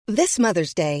This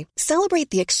Mother's Day, celebrate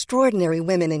the extraordinary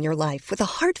women in your life with a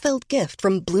heartfelt gift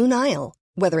from Blue Nile.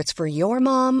 Whether it's for your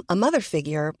mom, a mother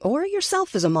figure, or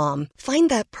yourself as a mom, find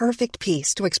that perfect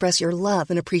piece to express your love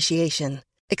and appreciation.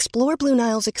 Explore Blue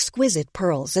Nile's exquisite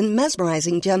pearls and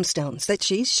mesmerizing gemstones that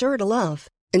she's sure to love.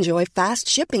 Enjoy fast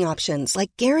shipping options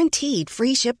like guaranteed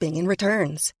free shipping and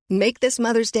returns. Make this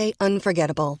Mother's Day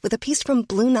unforgettable with a piece from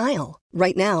Blue Nile.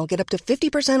 Right now, get up to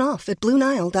 50% off at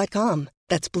BlueNile.com.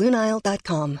 That's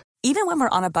BlueNile.com. Even when we're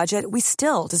on a budget, we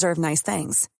still deserve nice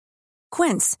things.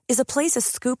 Quince is a place to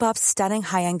scoop up stunning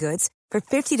high-end goods for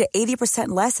 50 to 80%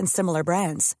 less than similar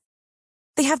brands.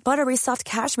 They have buttery soft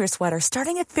cashmere sweaters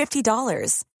starting at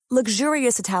 $50,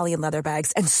 luxurious Italian leather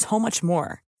bags, and so much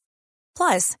more.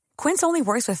 Plus, Quince only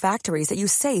works with factories that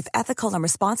use safe, ethical, and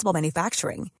responsible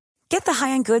manufacturing. Get the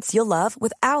high-end goods you'll love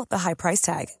without the high price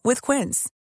tag with Quince.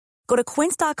 Go to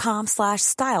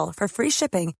quince.com/style for free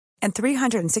shipping and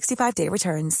 365-day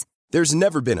returns. There's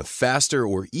never been a faster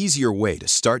or easier way to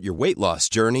start your weight loss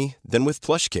journey than with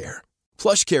PlushCare.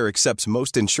 PlushCare accepts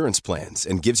most insurance plans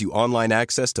and gives you online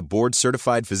access to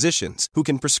board-certified physicians who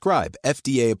can prescribe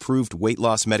FDA-approved weight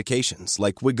loss medications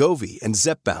like Wegovy and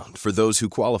Zepbound for those who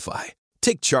qualify.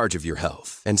 Take charge of your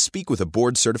health and speak with a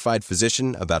board-certified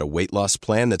physician about a weight loss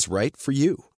plan that's right for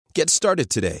you. Get started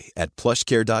today at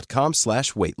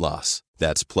plushcare.com/weight loss.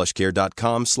 That's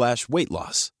plushcare.com/weight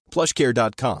loss.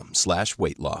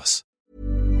 plushcare.com/weight loss.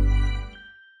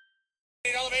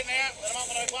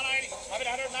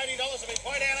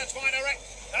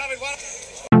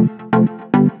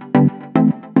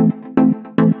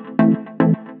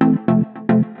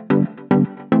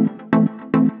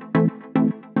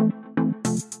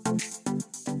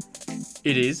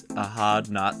 It is a hard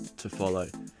nut to follow.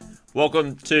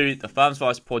 Welcome to the Farm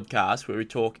Advice podcast, where we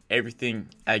talk everything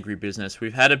agribusiness.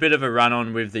 We've had a bit of a run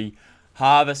on with the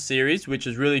Harvest series, which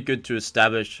is really good to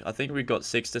establish. I think we've got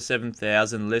 6,000 to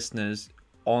 7,000 listeners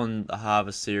on the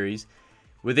Harvest series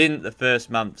within the first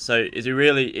month. So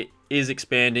it is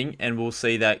expanding, and we'll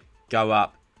see that go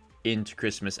up into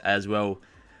Christmas as well.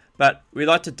 But we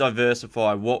like to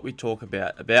diversify what we talk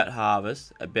about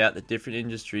harvest, about the different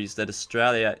industries that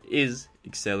Australia is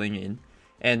excelling in,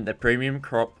 and the premium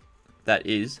crop that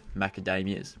is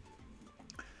macadamias.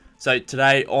 So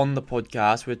today on the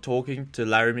podcast, we're talking to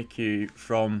Larry McHugh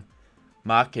from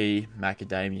Marquee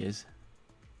Macadamias.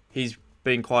 He's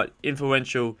been quite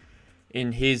influential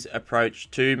in his approach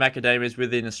to macadamias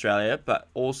within Australia, but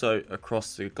also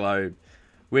across the globe.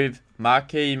 With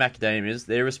Marquee Macadamias,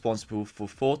 they're responsible for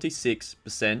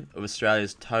 46% of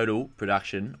Australia's total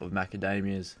production of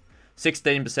macadamias,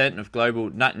 16% of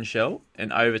global nut and shell,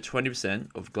 and over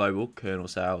 20% of global kernel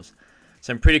sales.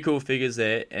 Some pretty cool figures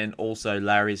there, and also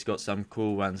Larry's got some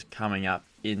cool ones coming up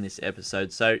in this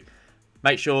episode. So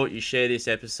make sure you share this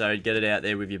episode, get it out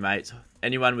there with your mates,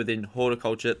 anyone within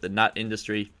horticulture, the nut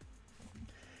industry,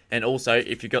 and also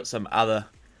if you've got some other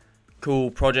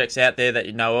cool projects out there that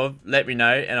you know of, let me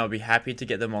know, and I'll be happy to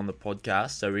get them on the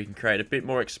podcast so we can create a bit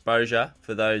more exposure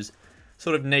for those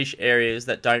sort of niche areas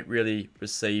that don't really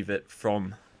receive it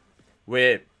from.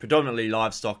 We're predominantly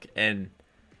livestock and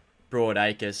broad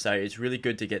acres, so it's really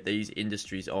good to get these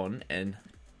industries on and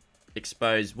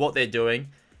expose what they're doing,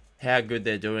 how good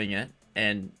they're doing it,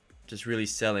 and just really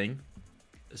selling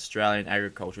Australian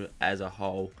agriculture as a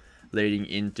whole leading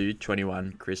into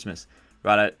 21 Christmas.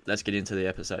 Righto, let's get into the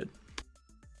episode.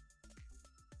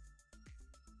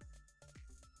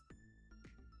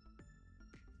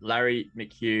 Larry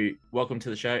McHugh, welcome to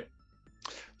the show.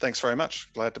 Thanks very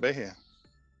much. Glad to be here.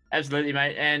 Absolutely,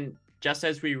 mate. And just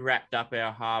as we wrapped up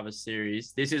our Harvest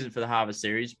series, this isn't for the Harvest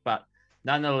series, but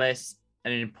nonetheless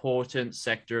an important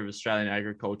sector of Australian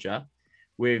agriculture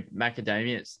with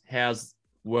macadamias. How's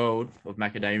the world of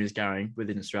macadamias going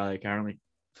within Australia currently?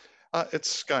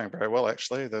 It's going very well,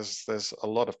 actually. There's a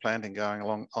lot of planting going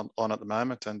along on at the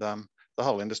moment, and the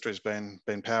whole industry's been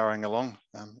powering along.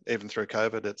 Even through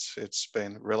COVID, it's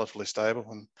been relatively stable,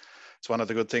 and it's one of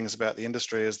the good things about the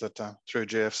industry is that through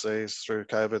GFCs, through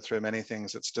COVID, through many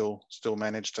things, it's still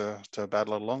managed to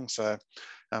battle it along. So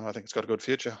I think it's got a good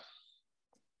future.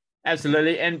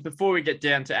 Absolutely. And before we get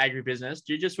down to agribusiness,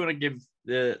 do you just want to give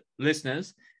the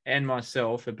listeners and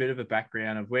myself a bit of a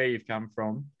background of where you've come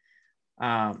from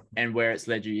and where it's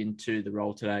led you into the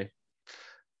role today?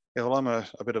 Yeah, well, I'm a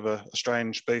bit of a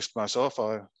strange beast myself.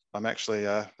 I'm actually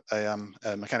a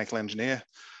mechanical engineer,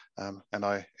 and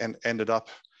I ended up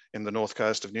in the north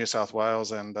coast of New South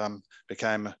Wales and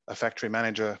became a factory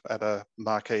manager at a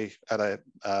Marquee, at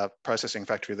a processing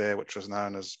factory there, which was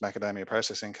known as Macadamia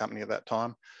Processing Company at that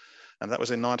time. And that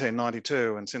was in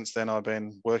 1992. And since then, I've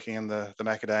been working in the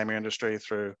macadamia industry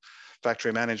through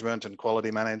factory management and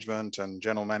quality management and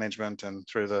general management and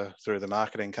through the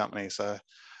marketing company. So,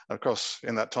 of course,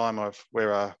 in that time,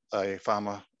 we're a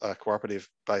farmer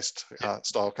cooperative-based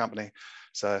style company.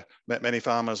 So met many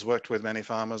farmers, worked with many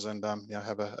farmers, and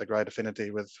have a great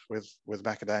affinity with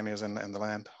macadamias and the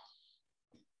land.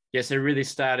 Yeah, so really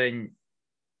starting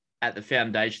at the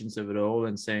foundations of it all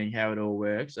and seeing how it all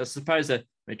works. I suppose a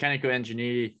mechanical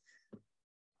engineer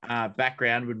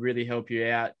background would really help you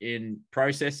out in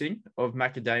processing of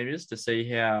macadamias to see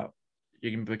how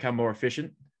you can become more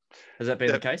efficient. Has that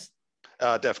been the case?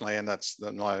 Definitely, and that's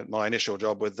my initial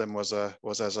job with them was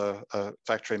as a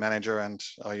factory manager, and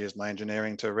I used my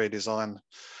engineering to redesign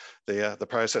the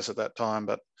process at that time.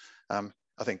 But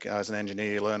I think as an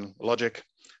engineer, you learn logic,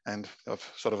 and I've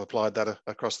sort of applied that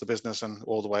across the business and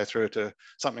all the way through to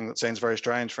something that seems very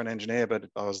strange for an engineer, but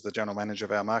I was the general manager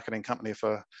of our marketing company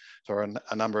for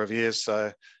a number of years.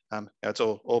 So it's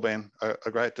all been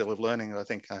a great deal of learning. I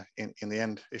think in the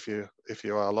end, if you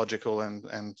are logical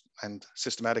and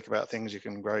systematic about things, you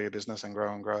can grow your business and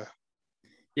grow and grow.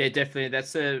 Yeah, definitely.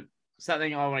 That's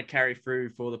something I want to carry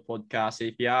through for the podcast.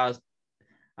 If you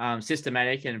are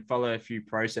systematic and follow a few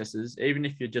processes, even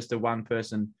if you're just a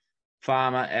one-person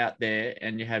farmer out there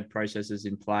and you have processes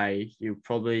in play, you'll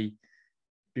probably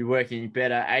be working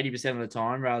better 80% of the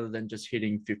time rather than just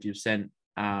hitting 50%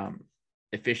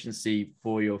 efficiency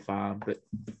for your farm. But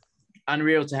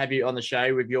unreal to have you on the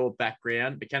show with your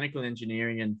background, mechanical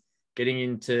engineering, and getting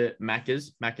into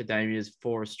macadamias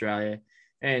for Australia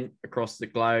and across the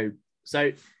globe.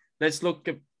 So let's look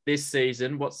at this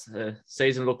season. What's the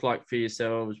season look like for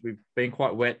yourselves? We've been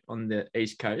quite wet on the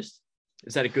East Coast.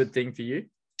 Is that a good thing for you?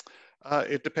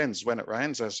 It depends when it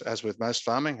rains, as with most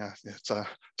farming. It's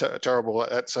terrible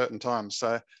at certain times.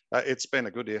 So it's been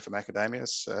a good year for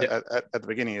macadamias. At the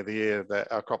beginning of the year,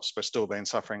 our crops were still been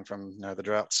suffering from the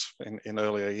droughts in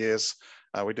earlier years.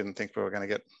 We didn't think we were going to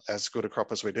get as good a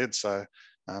crop as we did. So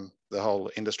the whole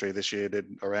industry this year did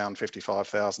around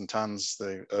 55,000 tonnes.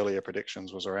 The earlier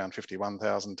predictions was around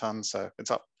 51,000 tonnes. So it's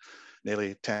up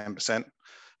nearly 10%.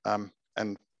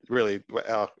 And really,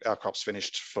 our crops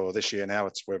finished for this year now.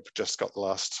 We've just got the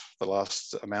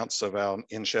last amounts of our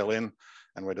in-shell in,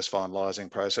 and we're just finalising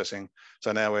processing.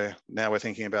 So now we're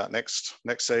thinking about next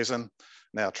season.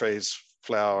 Now trees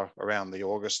flower around the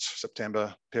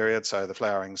August-September period, so the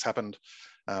flowering's happened,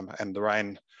 and the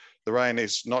rain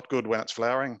is not good when it's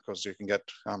flowering because you can get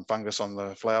fungus on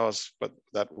the flowers, but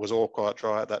that was all quite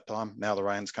dry at that time. Now the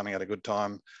rain's coming at a good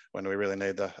time when we really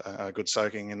need a good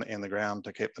soaking in the ground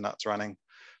to keep the nuts running.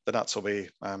 The nuts will be,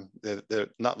 the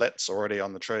nutlets already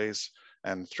on the trees,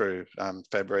 and through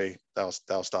February, they'll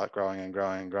start growing and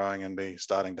growing and growing and be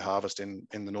starting to harvest in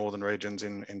the northern regions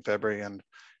in February, and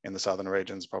in the southern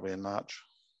regions probably in March.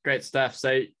 Great stuff.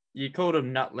 So you called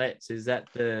them nutlets. Is that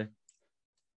the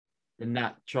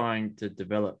nut starting to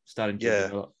develop?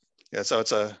 Yeah, so it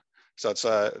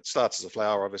starts as a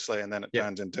flower, obviously, and then it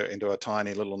turns into a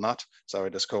tiny little nut. So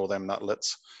we just call them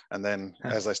nutlets. And then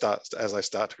as they start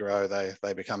to grow,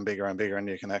 they become bigger and bigger, and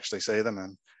you can actually see them.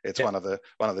 And it's one of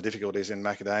the difficulties in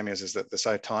macadamias is that they're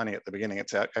so tiny at the beginning.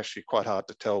 It's actually quite hard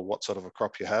to tell what sort of a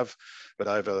crop you have. But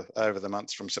over the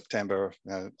months from September,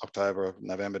 October,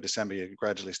 November, December, you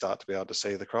gradually start to be able to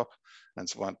see the crop. And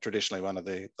so traditionally one of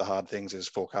the hard things is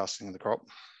forecasting the crop.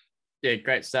 Yeah,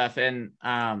 great stuff. And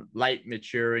late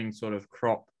maturing sort of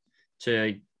crop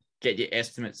to get your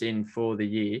estimates in for the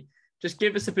year. Just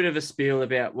give us a bit of a spiel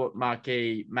about what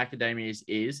Marquee Macadamias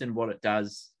is and what it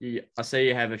does. I see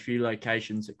you have a few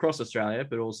locations across Australia,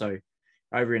 but also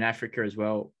over in Africa as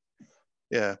well.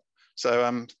 Yeah.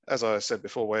 So as I said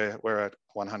before, we're at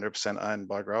 100% owned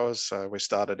by growers. So we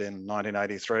started in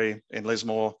 1983 in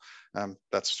Lismore.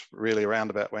 That's really around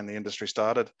about when the industry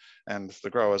started, and the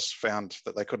growers found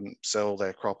that they couldn't sell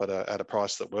their crop at a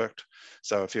price that worked.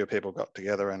 So a few people got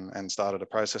together and started a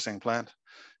processing plant.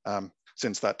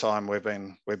 Since that time, we've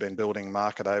been building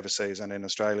market overseas and in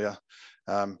Australia.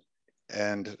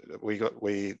 And we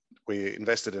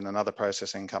invested in another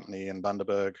processing company in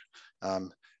Bundaberg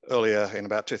earlier in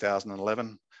about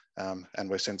 2011, and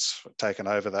we've since taken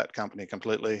over that company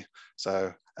completely.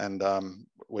 So, and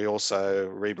we also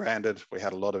rebranded. We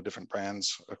had a lot of different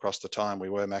brands across the time. We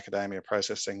were Macadamia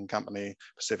Processing Company,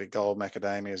 Pacific Gold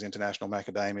Macadamias, International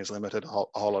Macadamias Limited, a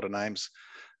whole lot of names.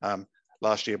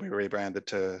 Last year, we rebranded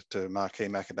to Marquee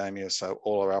Macadamias, so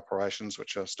all our operations,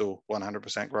 which are still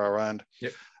 100% grower-owned,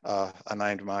 are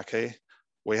named Marquee.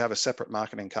 We have a separate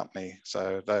marketing company,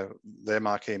 so they're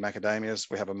Marquee Macadamias.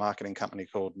 We have a marketing company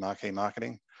called Marquee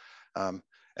Marketing, and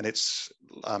and it's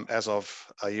as of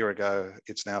a year ago,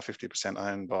 it's now 50%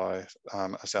 owned by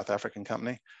a South African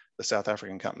company. The South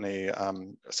African company,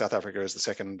 South Africa is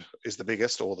the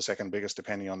biggest or the second biggest,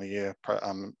 depending on the year,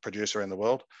 producer in the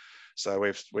world. So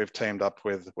we've teamed up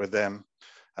with them.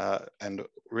 And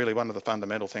really one of the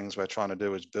fundamental things we're trying to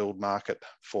do is build market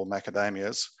for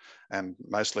macadamias, and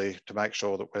mostly to make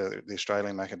sure that the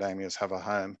Australian macadamias have a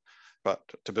home. But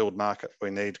to build market,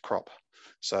 we need crop.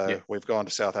 So we've gone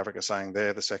to South Africa saying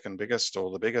they're the second biggest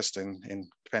or the biggest in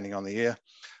depending on the year.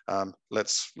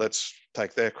 Let's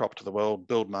take their crop to the world,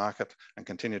 build market, and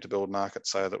continue to build market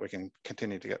so that we can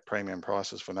continue to get premium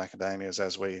prices for macadamias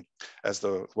as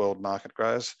the world market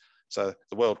grows. So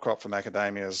the world crop for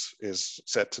macadamias is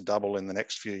set to double in the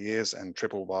next few years and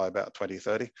triple by about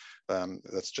 2030.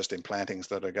 That's just in plantings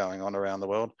that are going on around the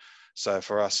world. So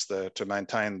for us to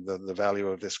maintain the value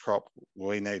of this crop,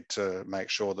 we need to make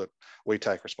sure that we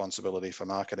take responsibility for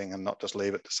marketing and not just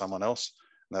leave it to someone else.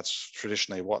 And that's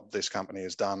traditionally what this company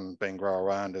has done, being grower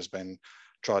owned, has been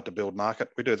tried to build market.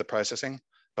 We do the processing,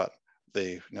 but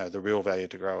the real value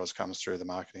to growers comes through the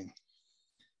marketing.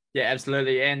 Yeah,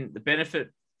 absolutely. And the benefit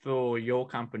for your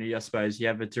company, I suppose, you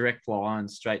have a direct line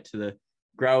straight to the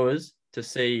growers to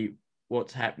see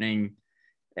what's happening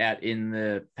out in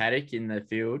the paddock, in the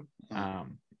field.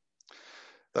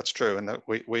 That's true, and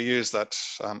we use that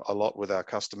a lot with our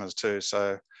customers too.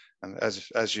 So, and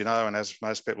as you know, and as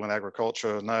most people in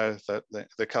agriculture know, that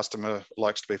the customer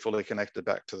likes to be fully connected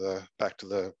back to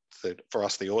the for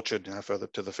us the orchard, further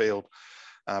to the field.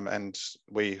 And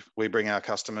we bring our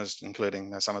customers,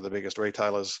 including some of the biggest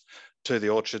retailers, to the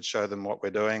orchards, show them what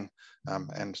we're doing,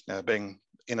 and being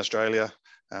in Australia,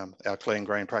 our clean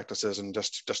green practices, and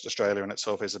just Australia in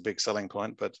itself is a big selling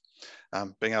point. But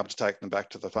being able to take them back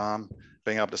to the farm,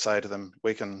 being able to say to them,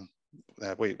 we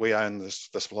own the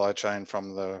supply chain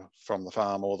from the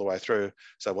farm all the way through.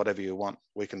 So whatever you want,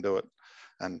 we can do it,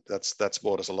 and that's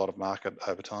bought us a lot of market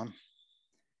over time.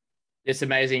 It's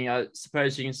amazing. I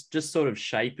suppose you can just sort of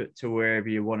shape it to wherever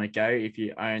you want to go if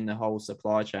you own the whole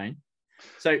supply chain.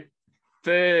 So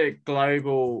for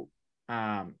global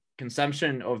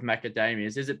consumption of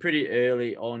macadamias, is it pretty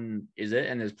early on, is it?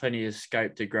 And there's plenty of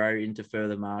scope to grow into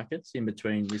further markets in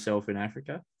between yourself and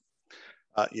Africa?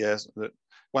 Yes.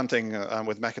 One thing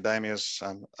with macadamias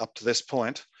up to this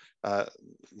point,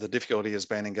 the difficulty has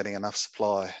been in getting enough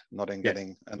supply, not in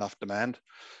getting enough demand.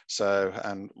 So,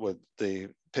 and with the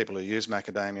people who use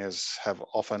macadamias have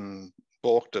often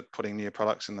balked at putting new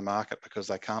products in the market because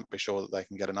they can't be sure that they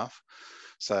can get enough.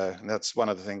 So that's one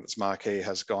of the things that Marquis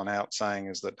has gone out saying,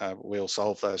 is that we'll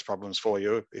solve those problems for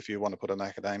you. If you want to put a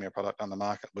macadamia product on the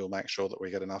market, we'll make sure that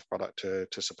we get enough product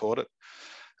to support it.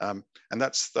 And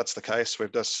that's the case.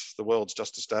 The world's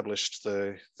just established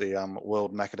the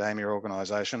World Macadamia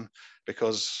Organization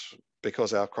because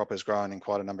our crop is grown in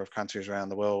quite a number of countries around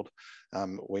the world.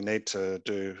 We need to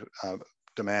do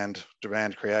demand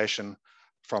creation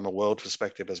from a world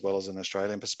perspective as well as an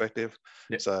Australian perspective.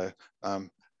 Yep. So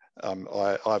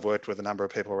I've worked with a number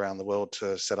of people around the world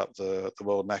to set up the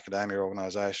World Macadamia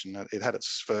Organization. It had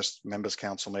its first members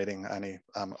council meeting only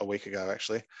a week ago,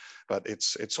 actually, but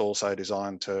it's also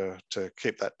designed to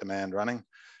keep that demand running.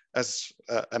 As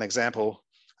an example,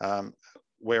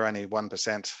 we're only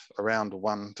 1%, around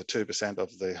 1 to 2%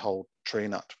 of the whole tree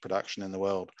nut production in the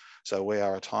world. So we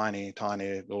are a tiny,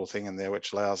 tiny little thing in there,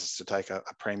 which allows us to take a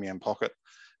premium pocket.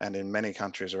 And in many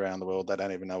countries around the world, they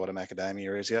don't even know what a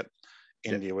macadamia is yet.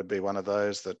 India would be one of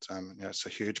those that, it's a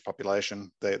huge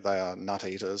population. They are nut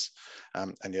eaters,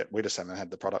 and yet we just haven't had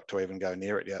the product to even go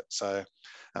near it yet. So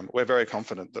we're very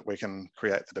confident that we can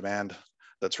create the demand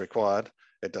that's required.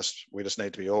 We just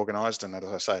need to be organised and, as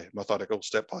I say, methodical,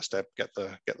 step by step, get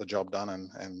the job done,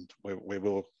 and we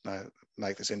will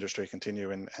make this industry continue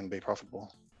and be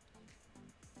profitable.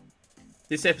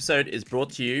 This episode is brought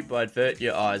to you by Advert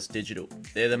Your Eyes Digital.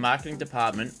 They're the marketing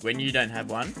department when you don't have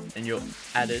one, and your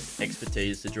added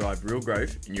expertise to drive real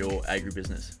growth in your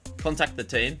agribusiness. Contact the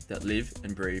team that live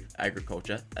and breathe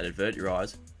agriculture at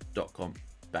advertyoureyes.com.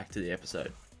 Back to the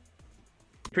episode.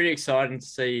 Pretty exciting to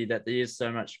see that there is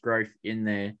so much growth in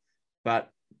there, but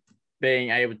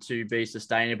being able to be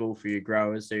sustainable for your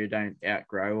growers so you don't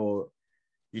outgrow or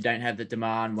you don't have the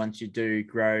demand once you do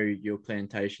grow your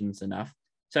plantations enough.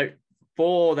 So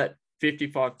for that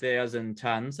 55,000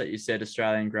 tonnes that you said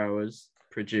Australian growers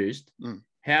produced,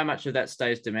 how much of that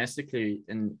stays domestically,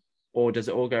 or does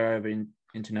it all go over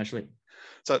internationally?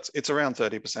 So it's around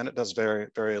 30%. It does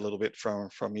vary a little bit from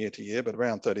year to year, but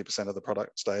around 30% of the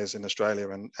product stays in Australia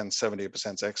and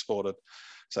 70% is exported.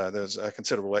 So there's a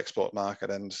considerable export market,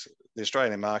 and the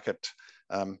Australian market,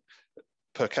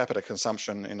 per capita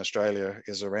consumption in Australia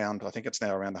is around, I think it's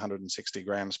now around 160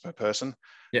 grams per person.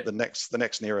 Yep. The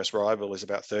next nearest rival is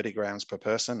about 30 grams per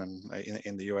person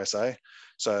in the USA.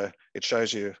 So it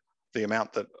shows you the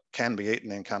amount that can be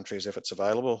eaten in countries if it's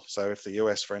available. So if the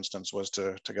US, for instance, was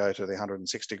to go to the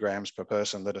 160 grams per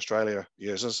person that Australia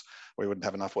uses, we wouldn't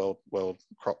have enough world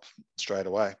crop straight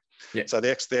away. Yeah. So the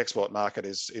export market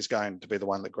is going to be the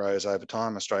one that grows over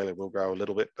time. Australia will grow a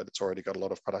little bit, but it's already got a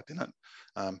lot of product in it.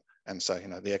 And so,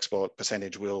 the export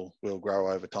percentage will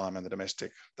grow over time, and the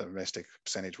domestic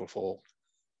percentage will fall.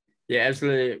 Yeah,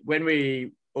 absolutely. When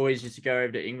we always used to go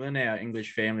over to England, our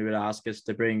English family would ask us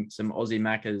to bring some Aussie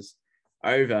Maccas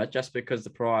over, just because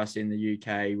the price in the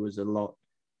UK was a lot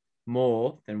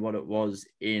more than what it was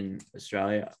in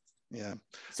Australia. Yeah.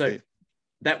 So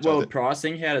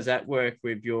pricing, how does that work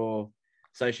with your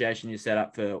association you set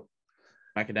up for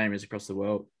macadamias across the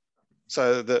world?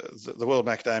 So the World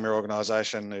Macadamia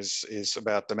Organisation is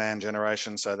about demand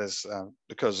generation. So there's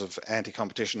because of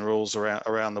anti-competition rules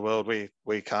around the world,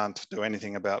 we can't do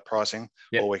anything about pricing.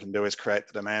 Yep. All we can do is create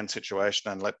the demand situation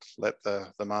and let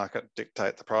the market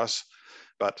dictate the price.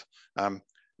 But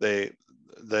the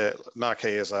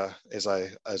Marquee is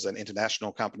an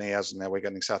international company, as now we're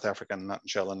getting South African,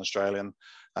 Nutshell, and Australian,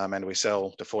 and we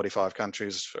sell to 45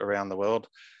 countries around the world.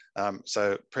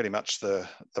 So pretty much the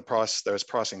price, there is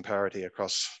pricing parity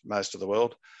across most of the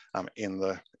world in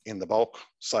the bulk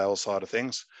sales side of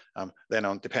things.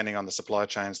 Then depending on the supply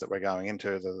chains that we're going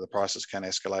into, the prices can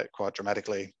escalate quite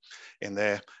dramatically in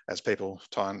there as people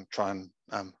try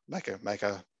and make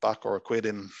a buck or a quid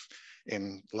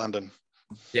in London.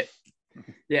 Yeah,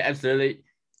 yeah, absolutely.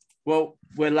 Well,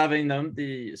 we're loving them.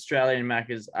 The Australian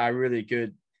Maccas are really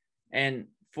good, and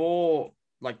for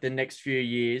the next few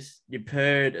years, you've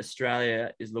heard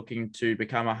Australia is looking to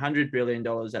become $100 billion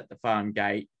at the farm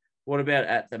gate. What about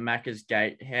at the Macca's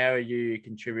gate? How are you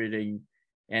contributing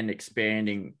and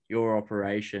expanding your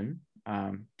operation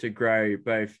to grow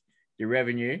both your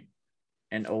revenue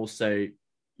and also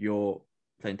your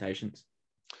plantations?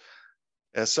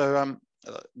 Yeah, so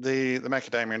the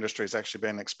macadamia industry has actually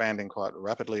been expanding quite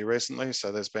rapidly recently.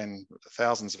 So there's been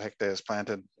thousands of hectares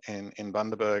planted in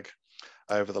Bundaberg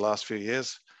over the last few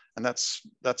years, and that's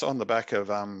on the back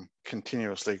of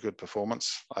continuously good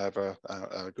performance over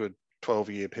a good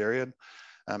 12-year period.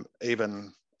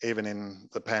 Even in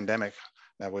the pandemic,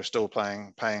 now we're still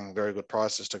paying very good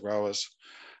prices to growers,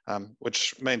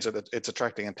 which means that it's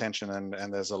attracting attention,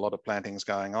 and there's a lot of plantings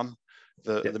going on.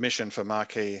 The mission for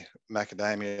Marquee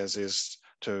Macadamias is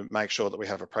to make sure that we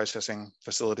have a processing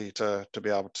facility to be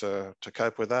able to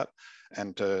cope with that,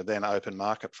 and to then open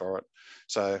market for it.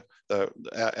 So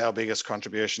our biggest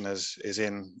contribution is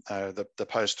in the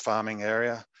post-farming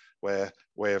area, where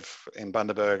in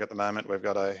Bundaberg at the moment, we've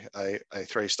got a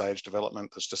 3-stage development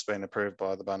that's just been approved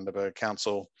by the Bundaberg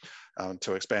Council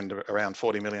to expend around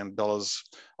 $40 million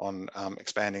on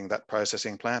expanding that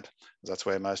processing plant. That's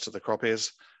where most of the crop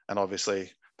is. And obviously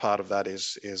part of that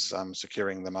is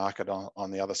securing the market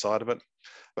on the other side of it.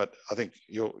 But I think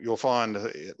you'll find,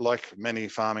 like many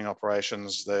farming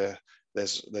operations,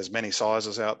 there's many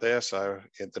sizes out there. So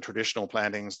the traditional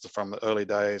plantings from the early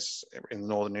days in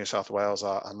northern New South Wales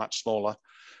are much smaller,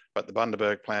 but the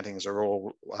Bundaberg plantings are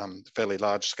all fairly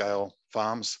large scale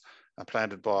farms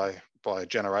planted by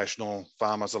generational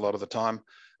farmers a lot of the time,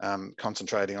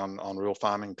 concentrating on real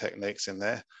farming techniques in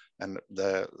there. And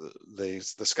the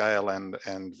scale and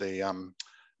the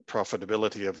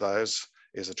profitability of those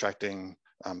is attracting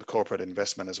corporate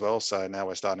investment as well. So now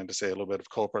we're starting to see a little bit of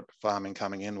corporate farming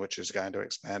coming in, which is going to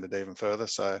expand it even further.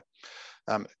 So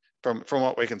from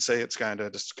what we can see, it's going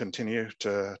to just continue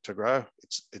to grow.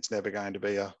 It's never going to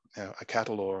be a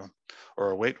cattle or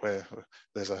a wheat, where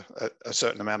there's a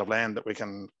certain amount of land that we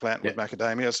can plant with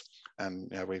macadamias,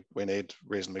 and we need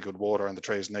reasonably good water, and the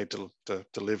trees need to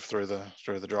live through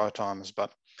the dry times.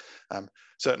 But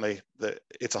certainly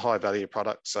it's a high value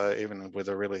product. So even with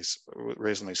a really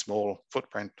reasonably small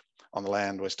footprint on the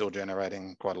land, we're still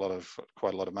generating quite a lot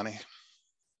of money.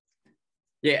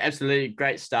 Yeah, absolutely.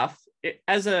 Great stuff.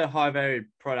 As a high value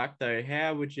product though,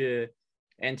 how would you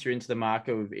enter into the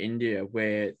market with India,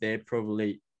 where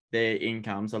their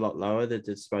income's a lot lower, the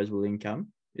disposable income?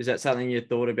 Is that something you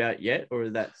thought about yet, or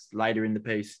that's later in the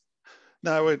piece?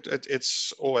 No,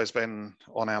 it's always been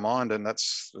on our mind, and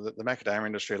that's the macadamia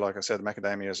industry. Like I said,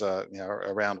 macadamias are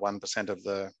around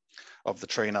 1% of the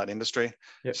tree nut industry.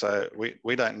 Yep. So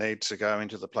we don't need to go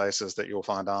into the places that you'll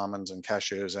find almonds and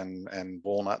cashews and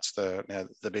walnuts,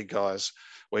 the big guys.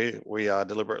 We are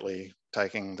deliberately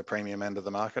taking the premium end of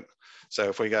the market. So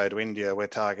if we go to India, we're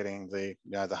targeting the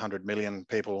 100 million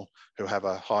people who have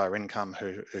a higher income,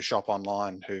 who shop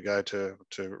online, who go to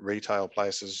retail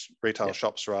places, retail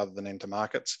shops rather than into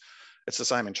markets. It's the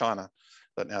same in China.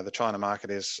 But now the China market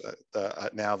is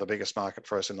now the biggest market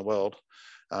for us in the world.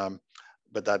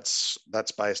 But that's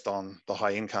based on the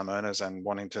high income earners and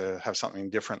wanting to have something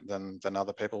different than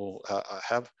other people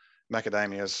have.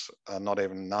 Macadamias are not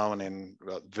even known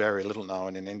very little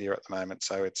known in India at the moment.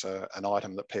 So it's an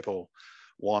item that people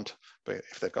want, but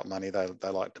if they've got money, they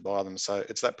like to buy them. So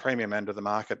it's that premium end of the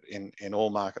market in all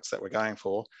markets that we're going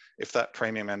for. If that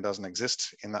premium end doesn't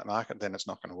exist in that market, then it's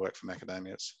not going to work for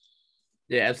macadamias.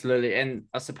 Yeah, absolutely. And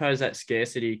I suppose that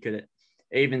scarcity could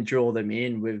even draw them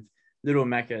in with little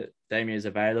macadamias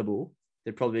available.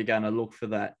 They're probably going to look for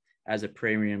that as a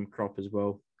premium crop as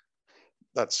well.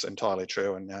 That's entirely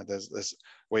true. And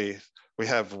we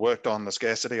have worked on the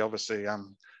scarcity. Obviously,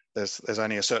 there's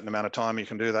only a certain amount of time you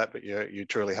can do that, but you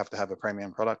truly have to have a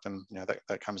premium product. And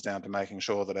that comes down to making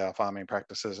sure that our farming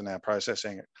practices and our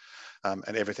processing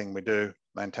and everything we do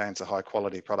maintains a high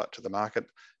quality product to the market.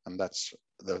 And that's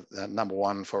the number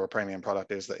one for a premium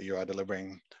product, is that you are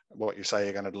delivering what you say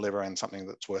you're going to deliver and something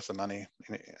that's worth the money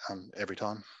every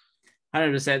time.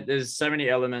 100%. There's so many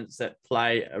elements that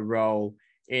play a role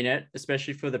in it,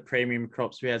 especially for the premium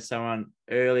crops. We had someone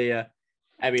earlier,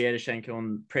 Abby Edishank,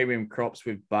 on premium crops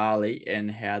with barley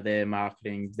and how they're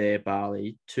marketing their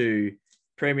barley to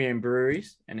premium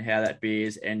breweries and how that beer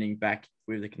is ending back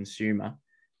with the consumer.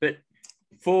 But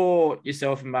for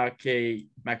yourself and Marquee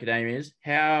Macadamias,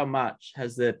 how much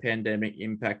has the pandemic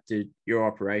impacted your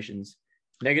operations,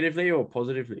 negatively or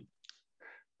positively?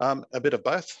 A bit of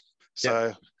both. So.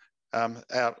 Yep.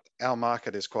 Our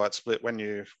market is quite split. When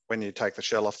you take the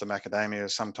shell off the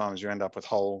macadamias, sometimes you end up with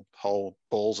whole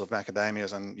balls of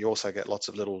macadamias, and you also get lots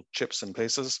of little chips and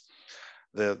pieces.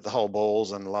 The whole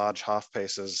balls and large half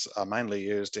pieces are mainly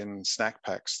used in snack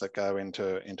packs that go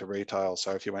into retail.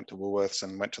 So if you went to Woolworths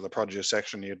and went to the produce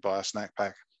section, you'd buy a snack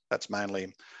pack. That's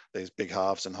mainly these big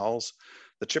halves and wholes.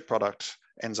 The chip product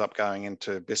ends up going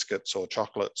into biscuits or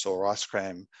chocolates or ice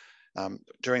cream.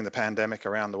 During the pandemic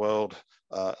around the world,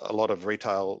 a lot of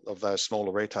retail, of those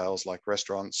smaller retails like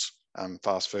restaurants,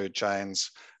 fast food chains,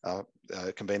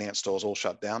 convenience stores, all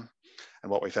shut down.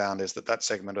 And what we found is that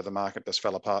segment of the market just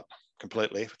fell apart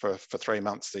completely for 3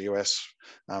 months. The US,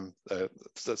 the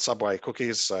Subway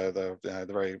cookies, so the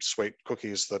very sweet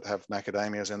cookies that have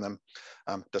macadamias in them,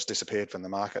 just disappeared from the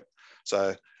market.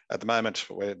 So at the moment,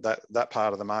 that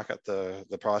part of the market,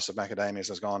 the price of macadamias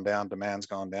has gone down, demand's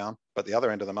gone down, but the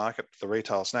other end of the market, the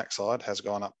retail snack side, has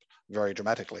gone up very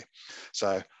dramatically.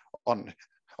 So on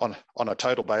a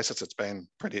total basis, it's been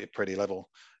pretty level.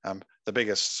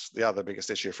 The other biggest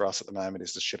issue for us at the moment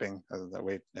is the shipping.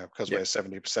 That because we're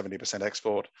 70%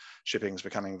 export, shipping is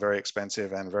becoming very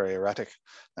expensive and very erratic.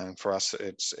 And for us,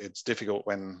 it's difficult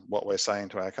when what we're saying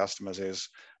to our customers is,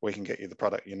 we can get you the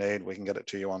product you need, we can get it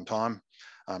to you on time.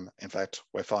 In fact,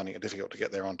 we're finding it difficult to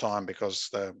get there on time because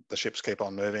the ships keep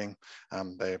on moving.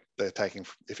 They're taking,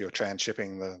 if you're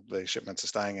transshipping, the shipments are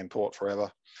staying in port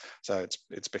forever. So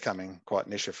it's becoming quite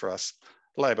an issue for us.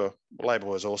 Labor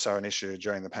was also an issue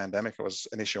during the pandemic. It was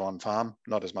an issue on farm,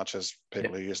 not as much as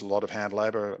people who use a lot of hand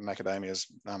labor. Macadamias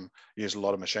use a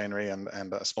lot of machinery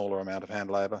and a smaller amount of hand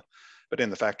labor. But in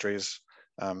the factories,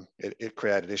 it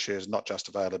created issues, not just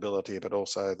availability, but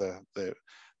also the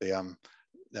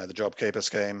JobKeeper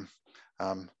scheme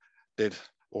the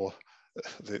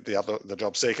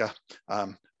job seeker,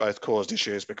 both caused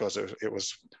issues because it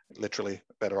was literally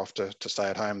better off to stay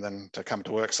at home than to come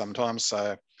to work sometimes.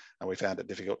 So we found it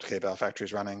difficult to keep our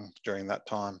factories running during that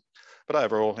time. But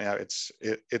overall, it's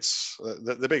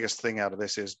the biggest thing out of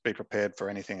this is be prepared for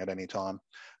anything at any time.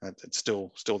 It's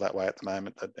still that way at the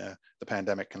moment, that the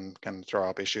pandemic can throw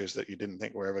up issues that you didn't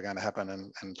think were ever going to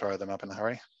happen and throw them up in a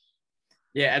hurry.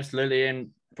 Yeah, absolutely.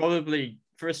 And probably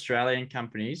for Australian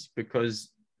companies, because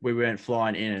we weren't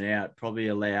flying in and out, probably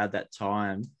allowed that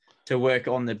time to work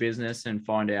on the business and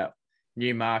find out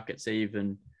new markets,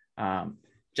 even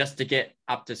just to get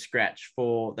up to scratch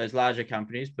for those larger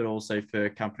companies, but also for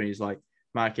companies like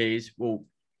Marquee's. Well,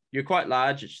 you're quite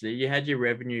large, actually. You had your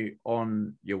revenue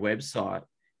on your website.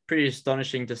 Pretty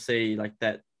astonishing to see like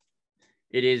that.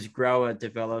 It is grower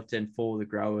developed and for the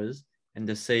growers, and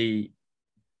to see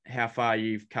how far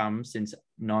you've come since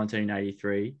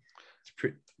 1983.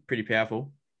 It's pretty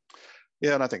powerful.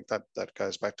 Yeah, and I think that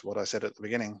goes back to what I said at the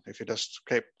beginning. If you just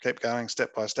keep going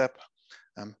step by step,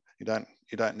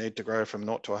 you don't need to grow from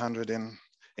 0 to 100 in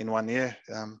 1 year.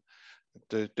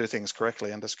 Do things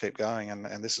correctly and just keep going,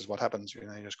 and this is what happens. You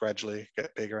just gradually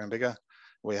get bigger and bigger.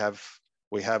 We have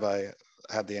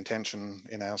had the intention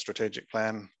in our strategic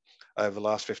plan over the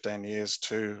last 15 years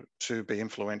to be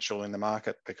influential in the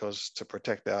market, because to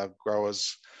protect our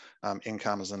growers'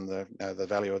 incomes and the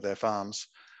value of their farms,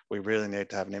 we really need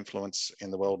to have an influence in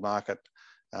the world market.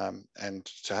 And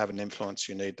to have an influence,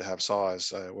 you need to have size.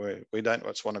 So we don't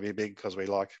just want to be big because we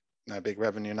like big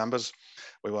revenue numbers.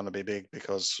 We want to be big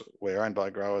because we're owned by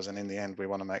growers, and in the end, we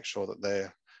want to make sure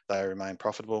that they remain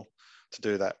profitable. To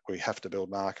do that, we have to build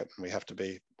market, and we have to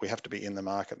be in the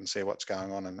market and see what's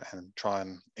going on and try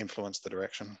and influence the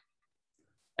direction.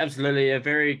 Absolutely, a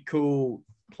very cool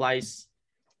place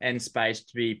and space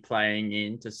to be playing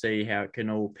in, to see how it can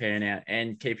all pan out,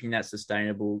 and keeping that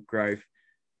sustainable growth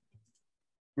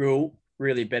will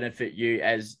really benefit you,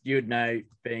 as you'd know,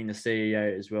 being the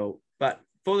CEO as well. But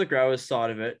for the growers side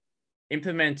of it,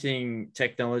 implementing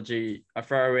technology, I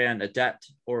throw around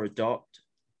adapt or adopt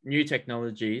new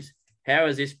technologies. How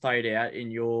has this played out in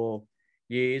your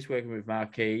years working with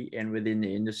Marquee and within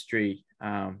the industry,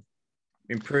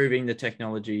 improving the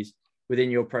technologies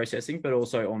within your processing, but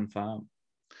also on farm?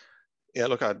 Yeah,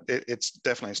 look, it's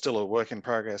definitely still a work in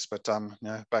progress, but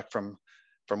back from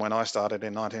when I started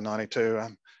in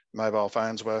 1992, mobile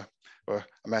phones were a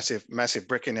massive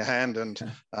brick in your hand, and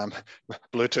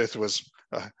Bluetooth was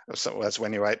that's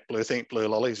when you ate blue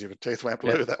lollies, your teeth went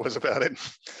blue. Yep. That was about it.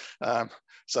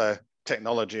 So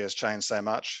technology has changed so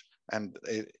much, and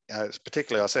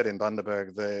particularly I said in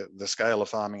Bundaberg, the scale of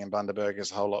farming in Bundaberg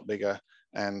is a whole lot bigger,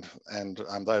 and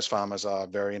those farmers are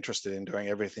very interested in doing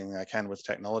everything they can with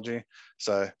technology.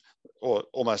 So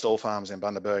almost all farms in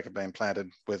Bundaberg have been planted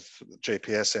with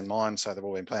GPS in mind, so they've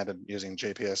all been planted using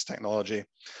GPS technology,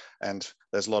 and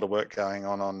there's a lot of work going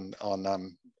on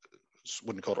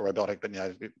wouldn't call it robotic, but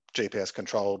GPS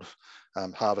controlled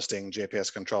harvesting,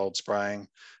 GPS controlled spraying.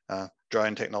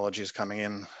 Drone technology is coming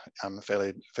in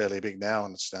fairly big now,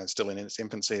 and it's still in its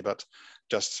infancy, but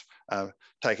just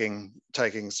taking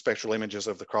spectral images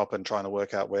of the crop and trying to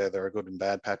work out where there are good and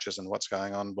bad patches and what's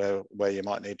going on, where you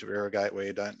might need to irrigate, where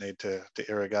you don't need to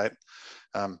irrigate.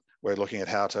 We're looking at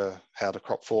how to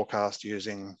crop forecast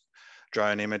using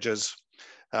drone images,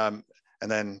 and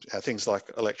then things like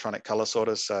electronic color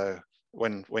sorters. So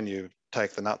when you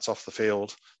take the nuts off the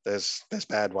field, there's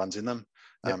bad ones in them.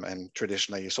 Yep. And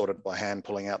traditionally you sorted by hand,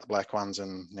 pulling out the black ones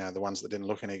and the ones that didn't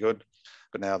look any good.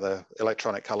 But now the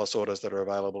electronic color sorters that are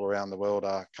available around the world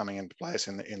are coming into place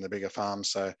in the bigger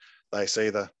farms. So they see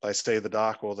the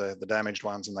dark or the damaged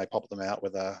ones, and they pop them out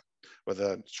with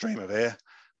a stream of air.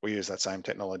 We use that same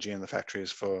technology in the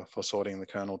factories for sorting the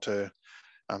kernel too.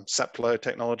 Sap flow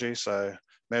technology, so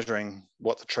measuring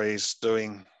what the tree's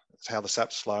doing, how the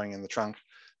sap's flowing in the trunk,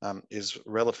 is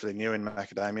relatively new in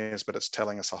macadamias, but it's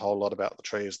telling us a whole lot about the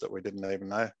trees that we didn't even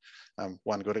know.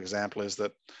 One good example is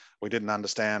that we didn't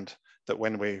understand that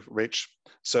when we reach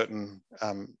certain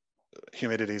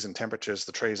humidities and temperatures,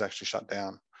 the trees actually shut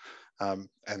down.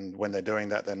 And when they're doing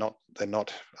that, they're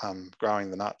not growing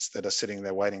the nuts. They're just sitting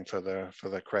there waiting for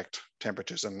the correct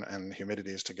temperatures and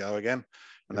humidities to go again.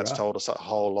 And that's told us a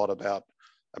whole lot about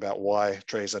why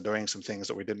trees are doing some things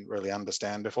that we didn't really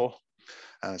understand before.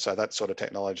 And so that sort of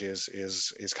technology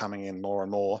is coming in more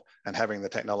and more, and having the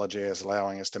technology is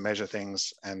allowing us to measure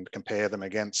things and compare them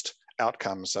against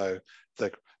outcomes. So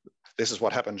this is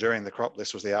what happened during the crop.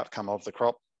 This was the outcome of the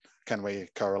crop. Can we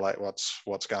correlate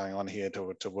what's going on here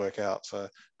to work out? So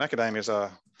macadamias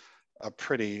are a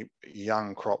pretty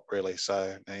young crop, really.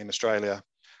 So in Australia,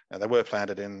 they were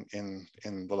planted in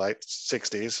the late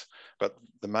 60s, but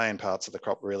the main parts of the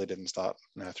crop really didn't start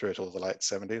through till the late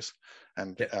 70s.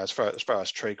 And as far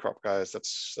as tree crop goes,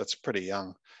 that's pretty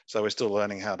young. So we're still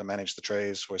learning how to manage the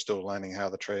trees. We're still learning how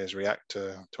the trees react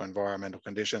to environmental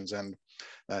conditions, and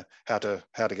how to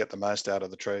get the most out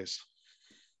of the trees.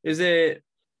 Is there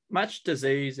much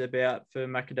disease about for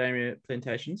macadamia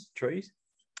plantations, trees?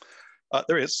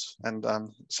 There is, and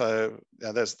so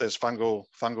there's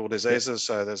fungal diseases. Yep.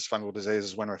 So there's fungal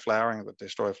diseases when we're flowering that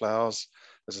destroy flowers.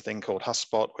 There's a thing called husk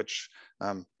spot, which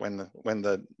when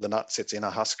the nut sits in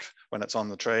a husk, when it's on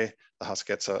the tree, the husk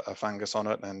gets a fungus on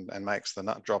it and makes the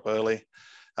nut drop early.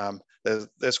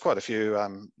 There's quite a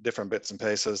few different bits and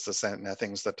pieces. There's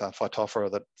things that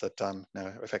Phytophthora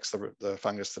that affects the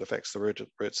fungus that affects the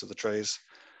roots of the trees,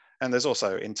 and there's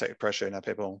also insect pressure.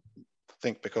 People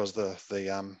think because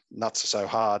the nuts are so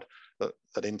hard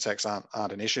that insects aren't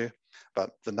an issue,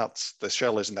 but the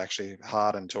shell isn't actually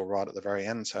hard until right at the very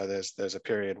end. So there's a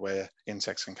period where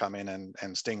insects can come in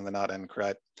and sting the nut and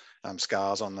create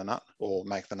scars on the nut or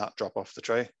make the nut drop off the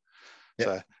tree.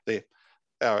 Yep.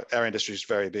 So our industry is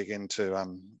very big into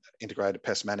integrated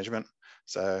pest management.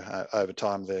 So over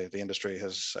time, the industry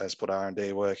has put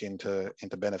R&D work into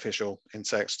beneficial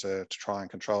insects to try and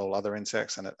control other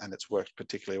insects, and it's worked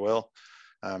particularly well.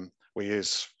 We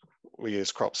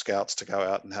use crop scouts to go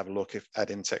out and have a look at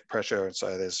insect pressure, and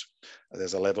so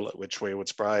there's a level at which we would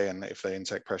spray, and if the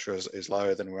insect pressure is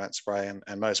low, then we won't spray.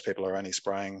 And most people are only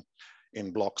spraying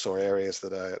in blocks or areas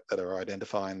that are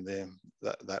identifying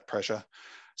that pressure.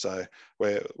 So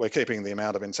we're keeping the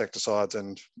amount of insecticides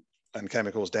and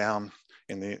chemicals down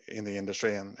in the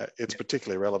industry, and it's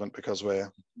particularly relevant because we're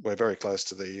very close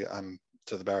to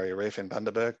the barrier reef in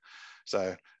Bundaberg.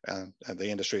 So and the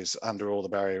industry is under all the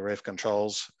barrier reef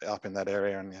controls up in that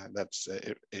area, and that's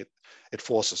it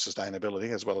forces sustainability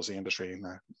as well as the industry.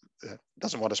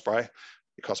 Doesn't want to spray,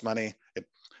 it costs money, it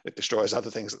destroys other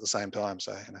things at the same time.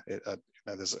 So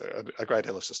there's a great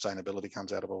deal of sustainability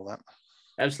comes out of all that.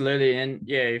 Absolutely, and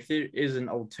yeah, if there is an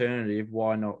alternative,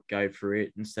 why not go for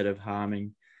it instead of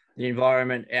harming the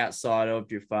environment outside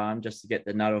of your farm just to get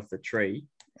the nut off the tree?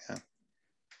 Yeah.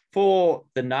 For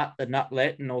the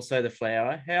nutlet, and also the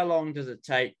flower, how long does it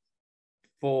take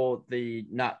for the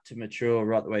nut to mature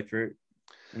right the way through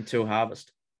until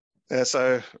harvest? Yeah,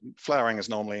 so flowering is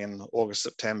normally in August,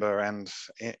 September, and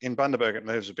in Bundaberg it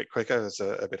moves a bit quicker. It's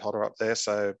a bit hotter up there,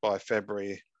 so by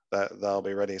February they'll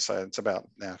be ready. So it's about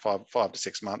now 5 to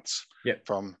 6 months. Yep.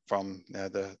 From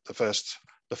the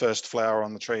first flower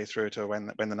on the tree through to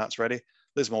when the nut's ready.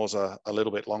 Lismore's a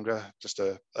little bit longer, just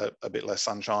a bit less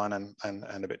sunshine and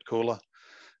a bit cooler.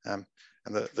 And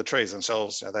the trees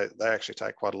themselves, they actually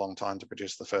take quite a long time to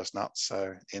produce the first nuts.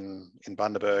 So in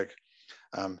Bundaberg,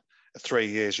 3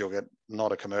 years you'll get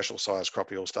not a commercial size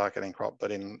crop, you'll start getting crop.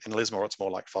 But in Lismore it's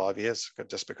more like 5 years,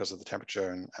 just because of the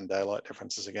temperature and daylight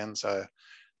differences again. So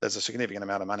there's a significant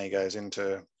amount of money goes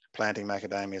into planting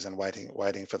macadamias and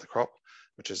waiting for the crop,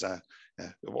 which is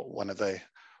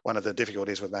one of the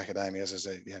difficulties with macadamias is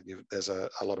that there's a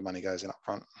lot of money goes in up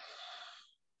front.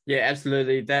 Yeah,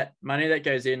 absolutely. That money that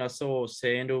goes in, I saw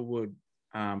sandalwood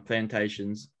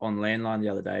plantations on Landline the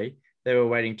other day. They were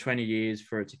waiting 20 years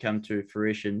for it to come to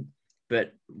fruition,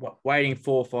 but waiting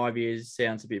 4 or 5 years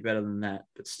sounds a bit better than that.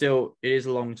 But still, it is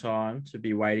a long time to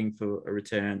be waiting for a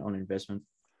return on investment.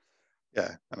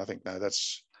 Yeah, and I think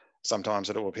that's sometimes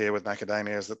it will appear with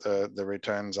macadamias that the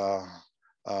returns are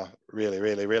really,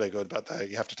 really, really good, but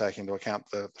you have to take into account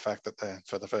the fact that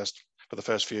for the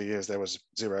first few years there was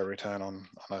zero return on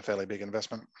a fairly big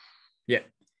investment. Yeah,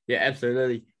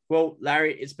 absolutely. Well,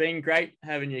 Larry, it's been great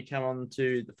having you come on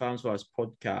to the FarmsWise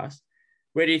podcast.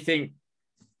 Where do you think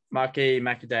Marquee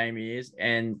macadamias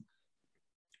and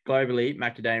globally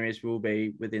macadamias will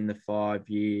be within the 5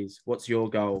 years? What's your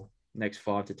goal next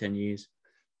 5 to 10 years?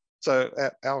 So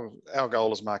our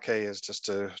goal as Marquee is just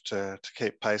to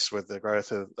keep pace with the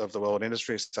growth of the world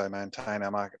industry, so maintain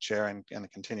our market share and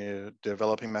continue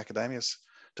developing macadamias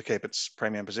to keep its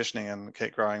premium positioning and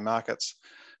keep growing markets.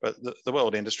 But the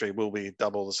world industry will be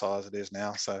double the size it is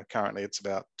now. So currently it's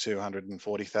about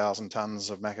 240,000 tonnes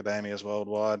of macadamias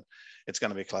worldwide. It's going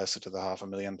to be closer to the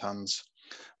 500,000 tonnes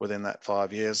within that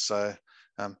 5 years. So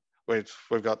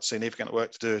we've got significant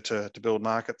work to do to build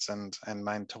markets and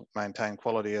maintain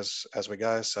quality as we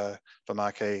go. So for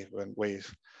Marquee, when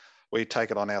we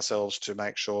take it on ourselves to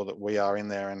make sure that we are in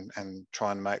there and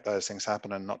try and make those things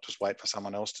happen and not just wait for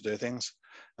someone else to do things.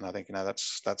 And I think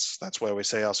that's where we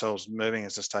see ourselves moving,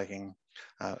 is just taking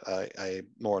a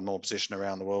more and more position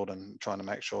around the world and trying to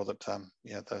make sure that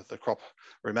the crop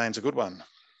remains a good one.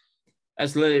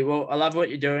 Absolutely. Well, I love what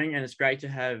you're doing, and it's great to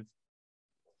have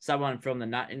someone from the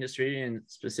nut industry and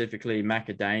specifically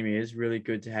macadamia. Is really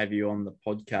good to have you on the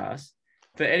podcast.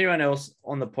 For anyone else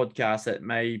on the podcast that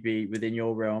may be within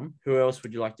your realm, who else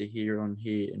would you like to hear on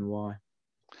here and why?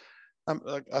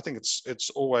 I think it's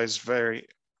always very,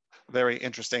 very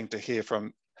interesting to hear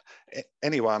from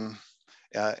anyone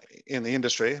in the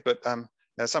industry, but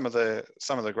some of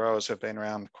the growers who have been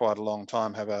around quite a long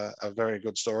time have a very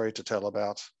good story to tell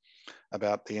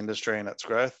about the industry and its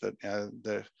growth. That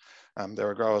there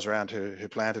are growers around who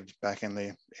planted back in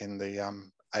the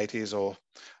 80s or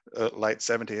late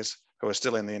 70s who are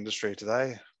still in the industry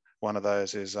today. One of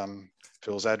those is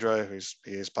Phil Zadro,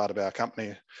 he is part of our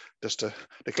company, just to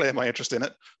declare my interest in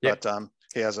it. Yep. But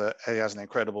he has an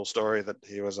incredible story that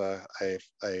he was a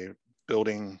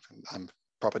building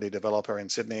property developer in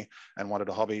Sydney and wanted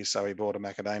a hobby, so he bought a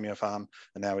macadamia farm,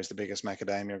 and now he's the biggest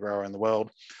macadamia grower in the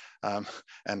world,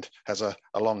 and has a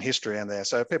long history in there.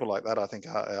 So people like that, I think,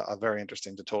 are very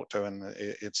interesting to talk to, and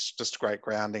it's just great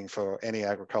grounding for any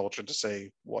agriculture to see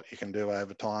what you can do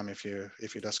over time if you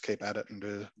just keep at it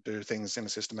and do things in a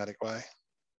systematic way.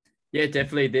 Yeah,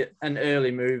 definitely an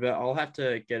early mover. I'll have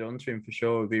to get onto him for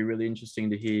sure. It'd be really interesting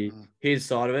to hear his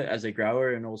side of it as a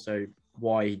grower and also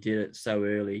why he did it so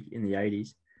early in the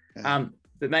 80s. Yeah.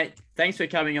 But mate, thanks for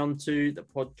coming on to the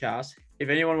podcast. If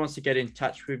anyone wants to get in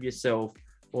touch with yourself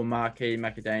or Marquee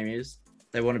Macadamias,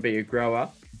 they want to be a grower,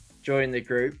 join the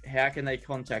group, how can they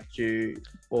contact you,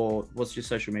 or what's your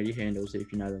social media handles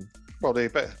if you know them? Probably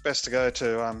best to go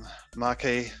to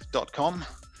marquee.com.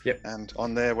 Yep. And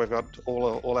on there we've got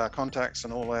all our contacts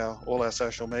and all our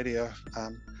social media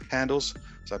handles,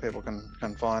 so people can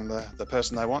find the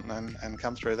person they want and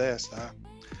come through there. So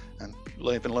and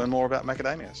even learn more about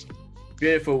macadamias.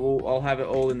 Beautiful. Well, I'll have it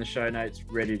all in the show notes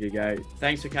ready to go.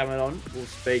 Thanks for coming on. We'll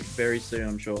speak very soon,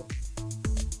 I'm sure.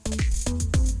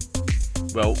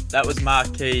 Well, that was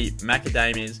Marquee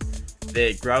Macadamias.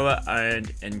 They're grower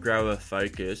owned and grower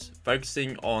focused,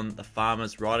 focusing on the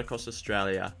farmers right across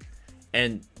Australia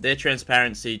and their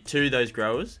transparency to those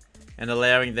growers and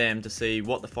allowing them to see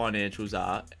what the financials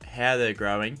are, how they're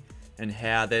growing and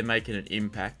how they're making an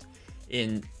impact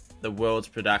in the world's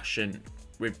production.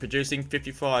 We're producing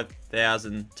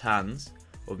 55,000 tonnes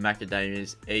of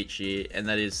macadamias each year, and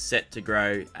that is set to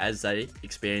grow as they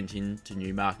expand into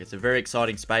new markets. A very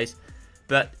exciting space.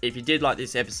 But if you did like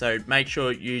this episode, make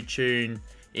sure you tune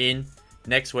in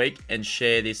next week and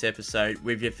share this episode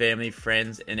with your family,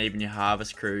 friends, and even your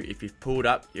harvest crew. If you've pulled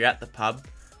up, you're at the pub,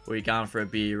 or you're going for a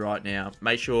beer right now,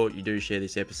 make sure you do share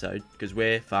this episode because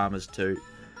we're farmers too.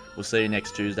 We'll see you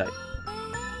next Tuesday.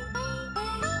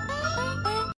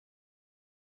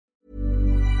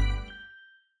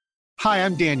 Hi,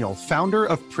 I'm Daniel, founder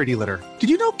of Pretty Litter.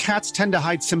 Did you know cats tend to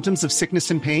hide symptoms of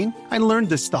sickness and pain? I learned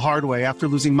this the hard way after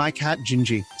losing my cat,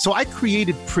 Gingy. So I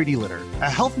created Pretty Litter, a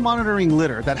health monitoring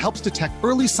litter that helps detect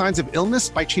early signs of illness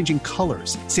by changing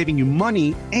colors, saving you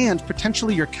money and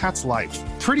potentially your cat's life.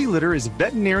 Pretty Litter is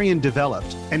veterinarian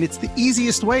developed, and it's the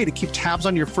easiest way to keep tabs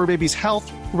on your fur baby's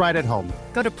health right at home.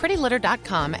 Go to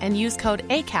prettylitter.com and use code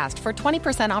ACAST for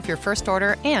 20% off your first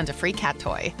order and a free cat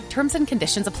toy. Terms and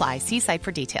conditions apply. See site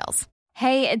for details.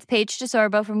 Hey, it's Paige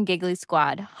DeSorbo from Giggly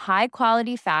Squad. High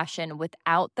quality fashion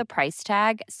without the price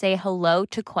tag. Say hello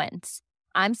to Quince.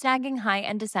 I'm snagging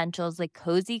high-end essentials like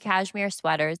cozy cashmere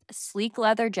sweaters, sleek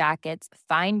leather jackets,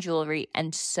 fine jewelry,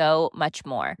 and so much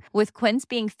more. With Quince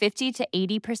being 50 to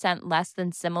 80% less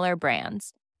than similar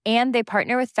brands. And they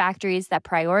partner with factories that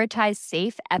prioritize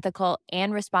safe, ethical,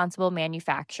 and responsible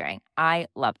manufacturing. I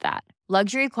love that.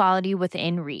 Luxury quality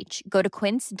within reach. Go to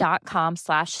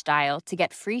quince.com/style to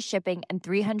get free shipping and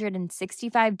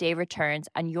 365-day returns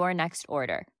on your next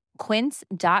order.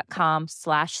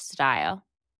 Quince.com/style.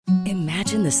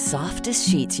 Imagine the softest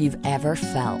sheets you've ever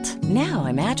felt. Now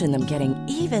imagine them getting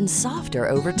even softer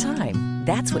over time.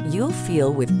 That's what you'll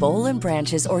feel with Boll &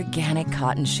 Branch's organic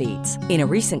cotton sheets. In a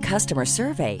recent customer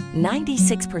survey,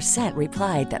 96%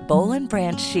 replied that Boll &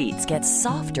 Branch sheets get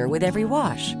softer with every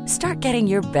wash. Start getting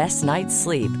your best night's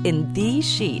sleep in these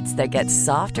sheets that get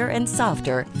softer and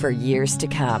softer for years to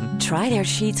come. Try their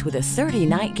sheets with a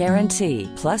 30-night guarantee.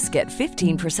 Plus, get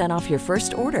 15% off your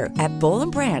first order at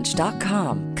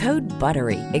bollandbranch.com. Code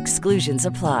BUTTERY. Exclusions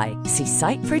apply. See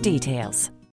site for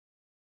details.